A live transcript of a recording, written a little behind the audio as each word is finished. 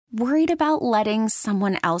Worried about letting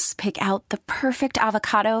someone else pick out the perfect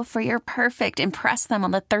avocado for your perfect impress them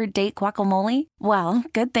on the third date guacamole? Well,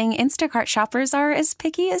 good thing Instacart shoppers are as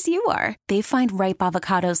picky as you are. They find ripe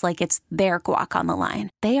avocados like it's their guac on the line.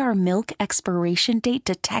 They are milk expiration date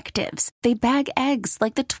detectives. They bag eggs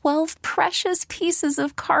like the 12 precious pieces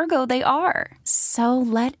of cargo they are. So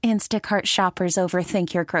let Instacart shoppers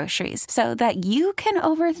overthink your groceries so that you can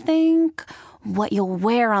overthink what you'll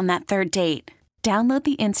wear on that third date. Download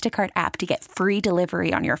the Instacart app to get free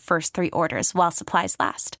delivery on your first 3 orders while supplies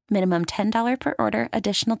last. Minimum $10 per order.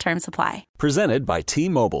 Additional terms apply. Presented by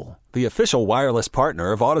T-Mobile, the official wireless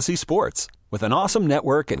partner of Odyssey Sports. With an awesome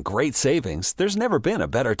network and great savings, there's never been a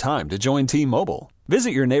better time to join T-Mobile. Visit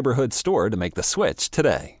your neighborhood store to make the switch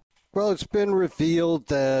today. Well, it's been revealed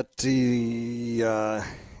that the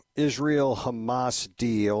Israel-Hamas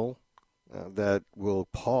deal that will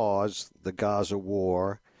pause the Gaza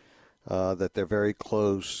war, that they're very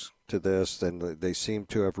close to this, and they seem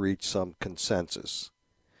to have reached some consensus.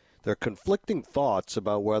 There are conflicting thoughts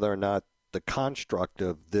about whether or not the construct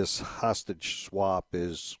of this hostage swap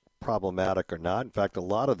is problematic or not. In fact, a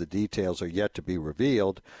lot of the details are yet to be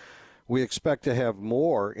revealed. We expect to have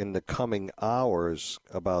more in the coming hours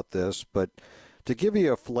about this, but to give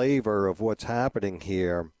you a flavor of what's happening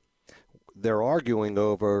here, they're arguing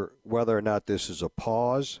over whether or not this is a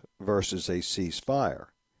pause versus a ceasefire.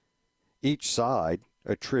 Each side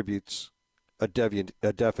attributes a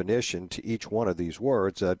definition to each one of these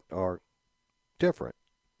words that are different.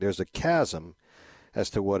 There's a chasm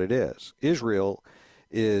as to what it is. Israel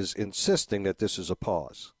is insisting that this is a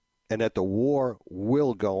pause and that the war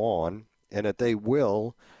will go on and that they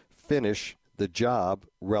will finish the job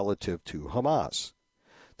relative to Hamas.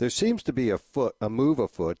 There seems to be a move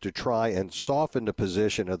afoot to try and soften the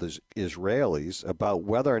position of the Israelis about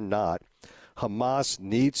whether or not Hamas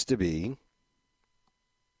needs to be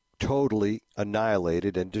totally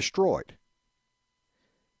annihilated and destroyed.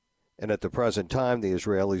 And at the present time, the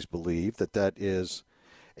Israelis believe that that is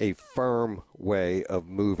a firm way of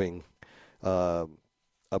moving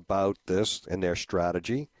about this and their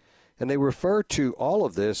strategy. And they refer to all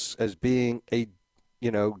of this as being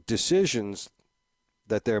decisions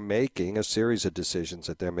that they're making, a series of decisions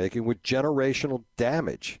that they're making with generational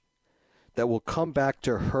damage that will come back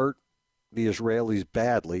to hurt the Israelis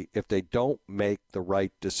badly if they don't make the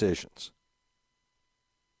right decisions.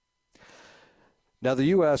 Now, the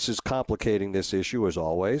U.S. is complicating this issue, as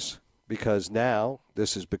always, because now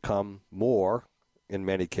this has become more, in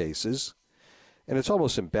many cases, and it's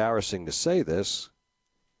almost embarrassing to say this,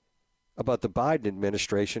 about the Biden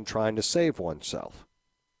administration trying to save oneself.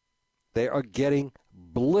 They are getting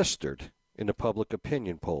blistered in the public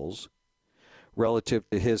opinion polls relative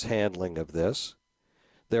to his handling of this.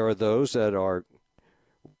 There are those that are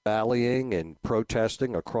rallying and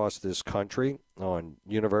protesting across this country on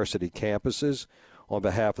university campuses on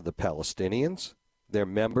behalf of the Palestinians. They're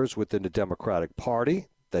members within the Democratic Party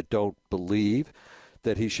that don't believe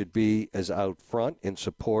that he should be as out front in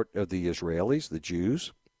support of the Israelis, the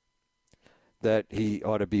Jews, that he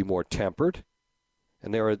ought to be more tempered.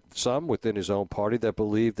 And there are some within his own party that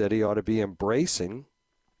believe that he ought to be embracing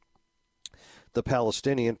the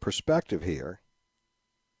Palestinian perspective here,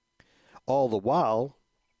 all the while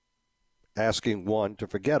asking one to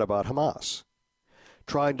forget about Hamas,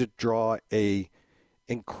 trying to draw a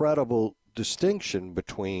incredible distinction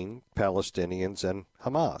between Palestinians and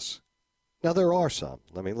Hamas. Now, there are some.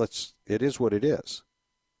 I mean, it is what it is.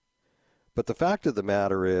 But the fact of the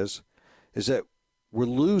matter is that we're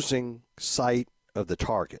losing sight of the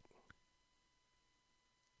target.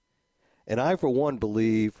 And I, for one,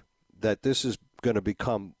 believe that this is going to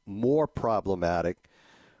become more problematic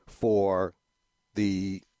for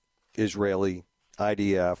the Israeli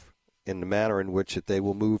IDF in the manner in which that they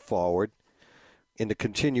will move forward in the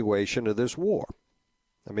continuation of this war.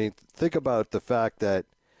 I mean, think about the fact that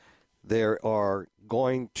they are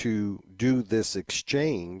going to do this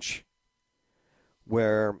exchange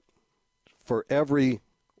where for every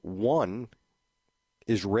one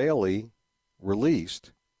Israeli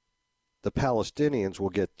released, the Palestinians will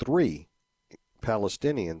get 3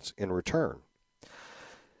 Palestinians in return.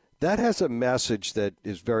 That has a message that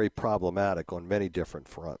is very problematic on many different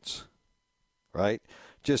fronts, right?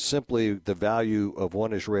 Just simply the value of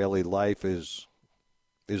one Israeli life is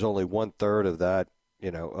only 1/3 of that,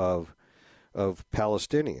 of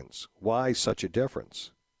Palestinians. Why such a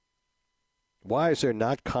difference? Why is there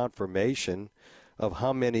not confirmation of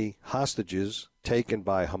how many hostages taken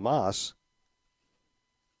by Hamas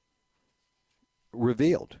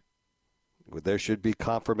revealed? There should be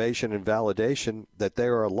confirmation and validation that they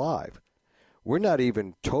are alive. We're not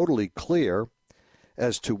even totally clear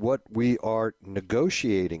as to what we are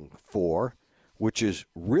negotiating for, which is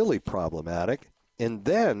really problematic. And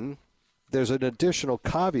then there's an additional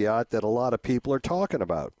caveat that a lot of people are talking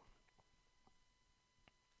about.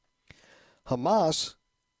 Hamas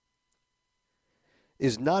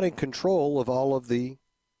is not in control of all of the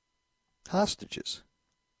hostages.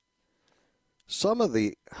 Some of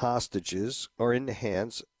the hostages are in the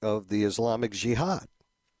hands of the Islamic Jihad.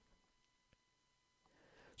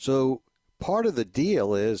 So part of the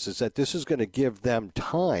deal is that this is going to give them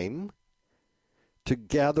time to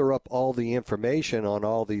gather up all the information on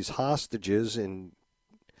all these hostages and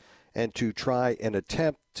to try and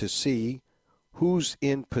attempt to see who's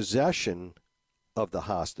in possession of the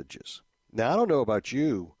hostages. Now, I don't know about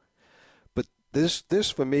you, but this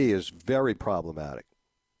for me is very problematic,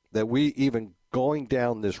 that we even going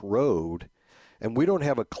down this road and we don't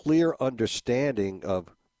have a clear understanding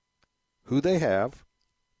of who they have,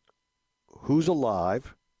 who's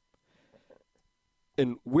alive,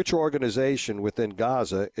 and which organization within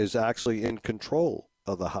Gaza is actually in control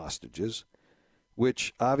of the hostages,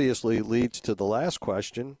 which obviously leads to the last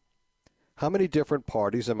question: how many different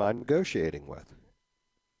parties am I negotiating with?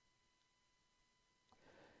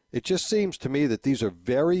 It just seems to me that these are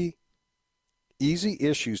very easy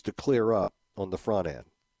issues to clear up on the front end.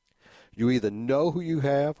 You either know who you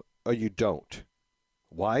have or you don't.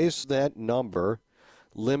 Why is that number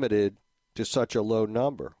limited to such a low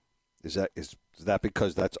number? Is that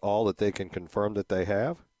because that's all that they can confirm that they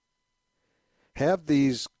have? Have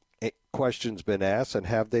these questions been asked and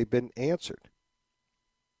have they been answered?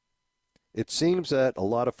 It seems that a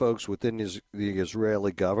lot of folks within the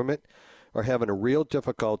Israeli government are having a real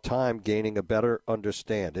difficult time gaining a better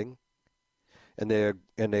understanding, and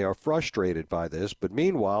they are frustrated by this. But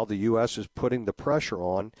meanwhile, the U.S. is putting the pressure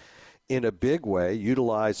on in a big way,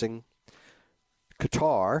 utilizing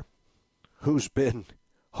Qatar, who's been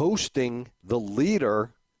hosting the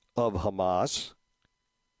leader of Hamas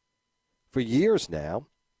for years now,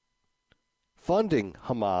 funding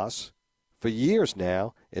Hamas for years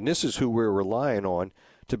now, and this is who we're relying on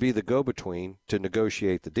to be the go-between to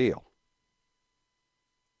negotiate the deal.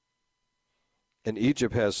 And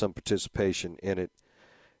Egypt has some participation in it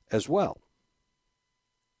as well.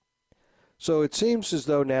 So it seems as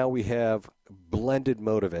though now we have blended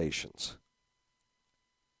motivations.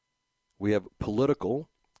 We have political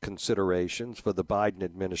considerations for the Biden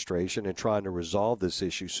administration in trying to resolve this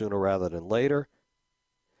issue sooner rather than later.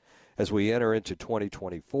 As we enter into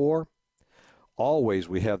 2024, always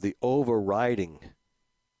we have the overriding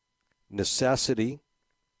necessity,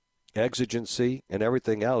 exigency, and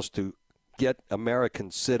everything else to get American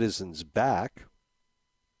citizens back,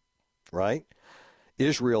 right?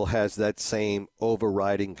 Israel has that same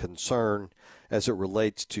overriding concern as it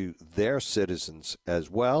relates to their citizens as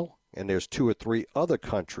well. And there's 2 or 3 other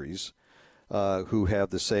countries who have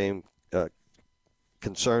the same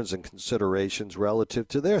concerns and considerations relative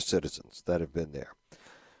to their citizens that have been there.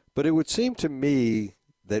 But it would seem to me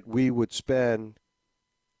that we would spend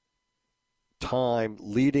time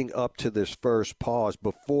leading up to this first pause,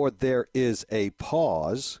 before there is a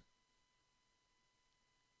pause,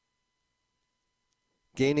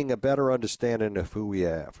 gaining a better understanding of who we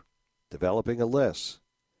have, developing a list,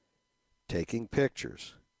 taking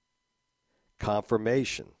pictures,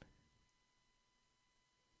 confirmation,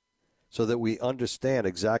 so that we understand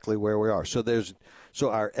exactly where we are. So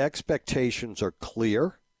our expectations are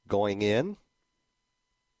clear going in,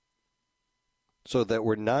 so that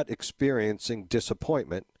we're not experiencing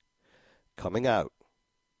disappointment coming out.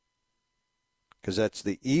 Because that's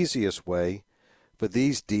the easiest way for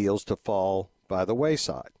these deals to fall by the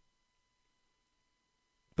wayside.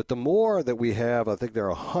 But the more that we have, I think there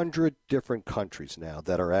are 100 different countries now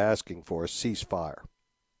that are asking for a ceasefire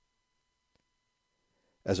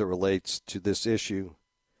as it relates to this issue.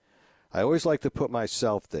 I always like to put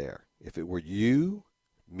myself there. If it were you,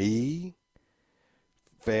 me,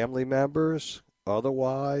 family members,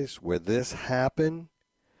 otherwise, where this happened,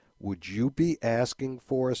 would you be asking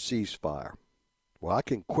for a ceasefire? Well, I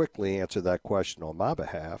can quickly answer that question on my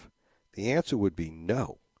behalf. The answer would be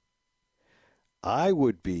no. I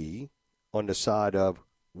would be on the side of,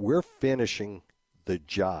 we're finishing the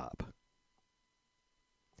job.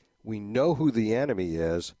 We know who the enemy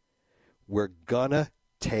is. We're gonna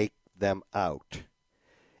take them out.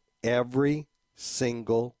 Every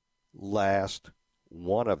single last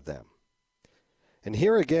one of them. And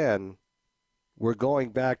here again, we're going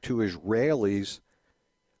back to Israelis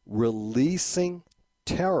releasing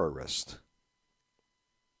terrorists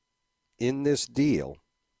in this deal.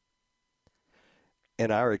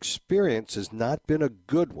 And our experience has not been a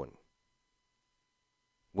good one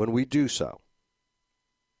when we do so.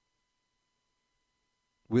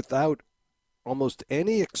 without almost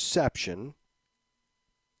any exception,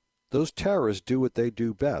 those terrorists do what they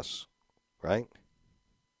do best, right?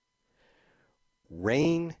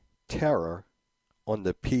 Rain terror on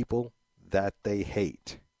the people that they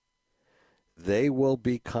hate. They will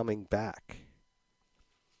be coming back.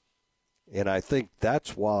 And I think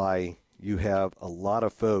that's why you have a lot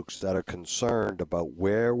of folks that are concerned about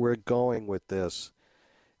where we're going with this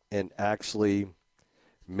and actually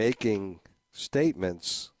making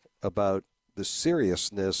statements about the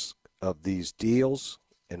seriousness of these deals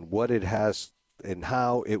and what it has and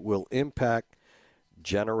how it will impact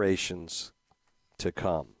generations to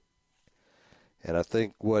come. And I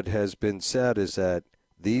think what has been said is that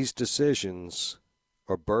these decisions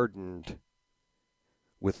are burdened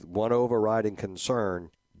with one overriding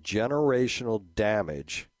concern: generational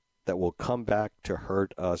damage that will come back to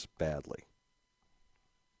hurt us badly.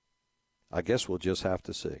 I guess we'll just have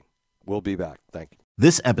to see. We'll be back. Thank you.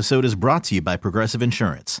 This episode is brought to you by Progressive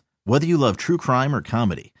Insurance. Whether you love true crime or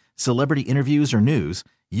comedy, celebrity interviews or news,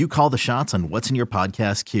 you call the shots on what's in your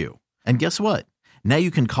podcast queue. And guess what? Now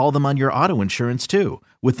you can call them on your auto insurance too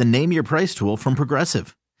with the Name Your Price tool from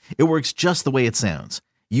Progressive. It works just the way it sounds.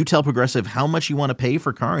 You tell Progressive how much you want to pay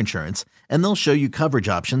for car insurance, and they'll show you coverage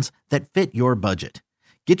options that fit your budget.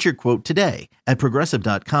 Get your quote today at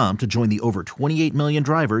Progressive.com to join the over 28 million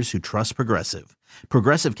drivers who trust Progressive.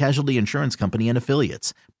 Progressive Casualty Insurance Company and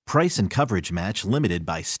Affiliates. Price and coverage match limited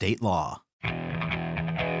by state law.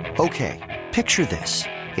 Okay, picture this.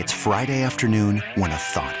 It's Friday afternoon when a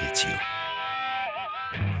thought hits you.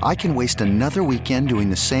 I can waste another weekend doing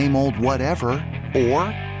the same old whatever, or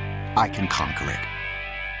I can conquer it.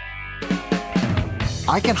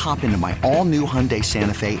 I can hop into my all-new Hyundai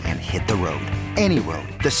Santa Fe and hit the road. Any road.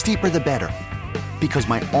 The steeper, the better. Because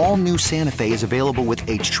my all-new Santa Fe is available with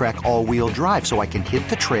H-Track all-wheel drive, so I can hit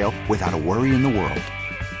the trail without a worry in the world.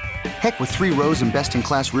 Heck, with 3 rows and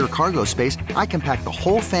best-in-class rear cargo space, I can pack the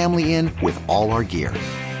whole family in with all our gear.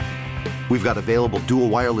 We've got available dual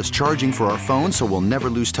wireless charging for our phones, so we'll never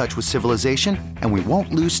lose touch with civilization, and we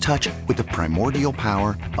won't lose touch with the primordial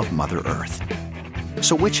power of Mother Earth.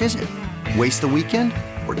 So which is it? Waste the weekend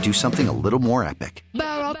or do something a little more epic?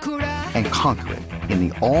 And conquer it in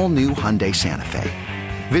the all-new Hyundai Santa Fe.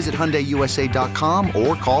 Visit HyundaiUSA.com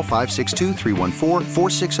or call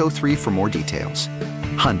 562-314-4603 for more details.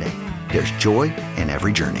 Hyundai, there's joy in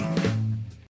every journey.